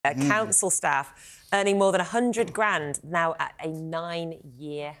Council staff earning more than 100 grand now at a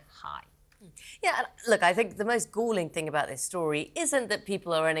 9-year high. Yeah, look, I think the most galling thing about this story isn't that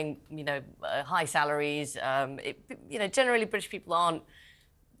people are earning, high salaries. Generally British people aren't.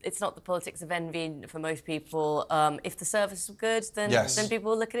 It's not the politics of envy for most people. If the service is good, then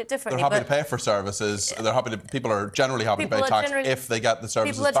people will look at it differently. They're happy to pay for services. People are generally happy to pay tax if they get the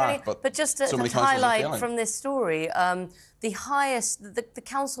services back. But just to highlight from this story, the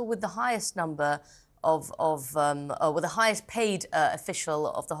council with the highest number or the highest paid official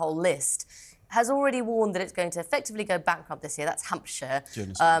of the whole list has already warned that it's going to effectively go bankrupt this year. That's Hampshire.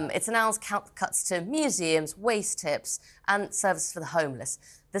 It's announced cuts to museums, waste tips and services for the homeless.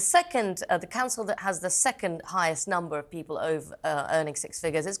 The council that has the second highest number of people earning six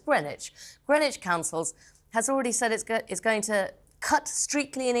figures is Greenwich. Greenwich Councils has already said it's going to cut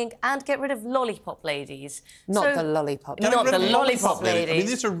street cleaning and get rid of lollipop ladies. Not the lollipop ladies. I mean,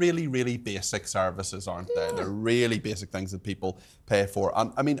 these are really, really basic services, aren't they? They're really basic things that people pay for.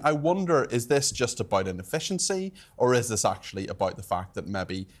 And, I mean, I wonder, is this just about inefficiency or is this actually about the fact that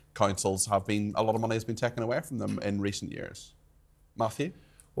maybe councils a lot of money has been taken away from them in recent years? Matthew?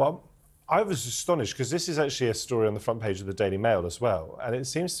 Well, I was astonished because this is actually a story on the front page of the Daily Mail as well. And it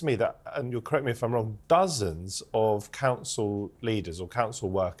seems to me that, and you'll correct me if I'm wrong, dozens of council leaders or council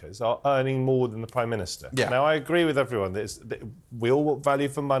workers are earning more than the Prime Minister. Yeah. Now, I agree with everyone that we all want value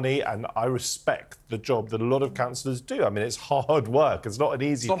for money, and I respect the job that a lot of councillors do. I mean, it's hard work. It's not an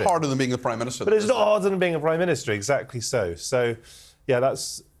easy thing. It's not harder than being the Prime Minister. But it's not harder than being a Prime Minister, exactly so. So, yeah,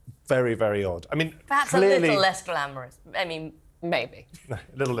 that's very, very odd. I mean, perhaps clearly, a little less glamorous. I mean... Maybe. A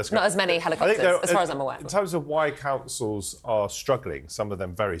little less. Not as many helicopters, as far as I'm aware. In terms of why councils are struggling, some of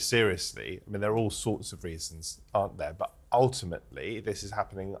them very seriously, I mean, there are all sorts of reasons, aren't there? But ultimately, this is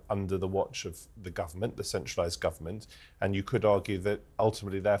happening under the watch of the government, the centralised government, and you could argue that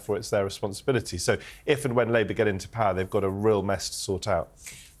ultimately, therefore, it's their responsibility. So if and when Labour get into power, they've got a real mess to sort out.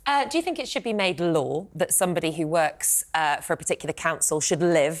 Do you think it should be made law that somebody who works for a particular council should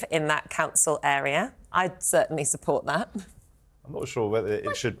live in that council area? I'd certainly support that. I'm not sure whether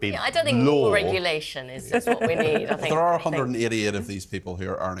it should be I don't think more regulation is what we need. I think there are 188 of these people who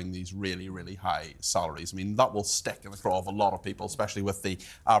are earning these really, really high salaries. I mean, that will stick in the craw of a lot of people, especially with the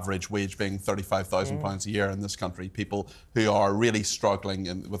average wage being £35,000 a year in this country. People who are really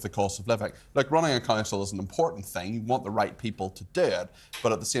struggling with the cost of living. Look, running a council is an important thing. You want the right people to do it,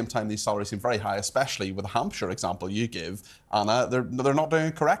 but at the same time, these salaries seem very high, especially with the Hampshire example you give, Anna. They're not doing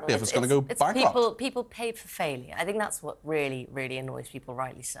it correctly if it's going to go bankrupt. People paid for failure. I think that's what really annoys people,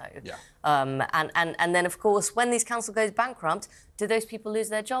 rightly so. Yeah. And then, of course, when these councils go bankrupt, do those people lose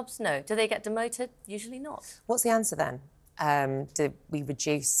their jobs? No. Do they get demoted? Usually not. What's the answer then? Do we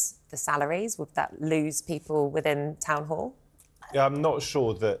reduce the salaries? Would that lose people within Town Hall? Yeah, I'm not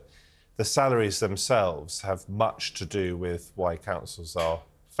sure that the salaries themselves have much to do with why councils are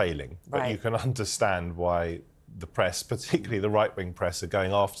failing. But you can understand why the press, particularly the right-wing press, are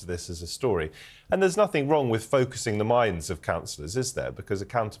going after this as a story. And there's nothing wrong with focusing the minds of councillors, is there? Because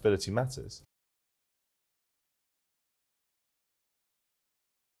accountability matters.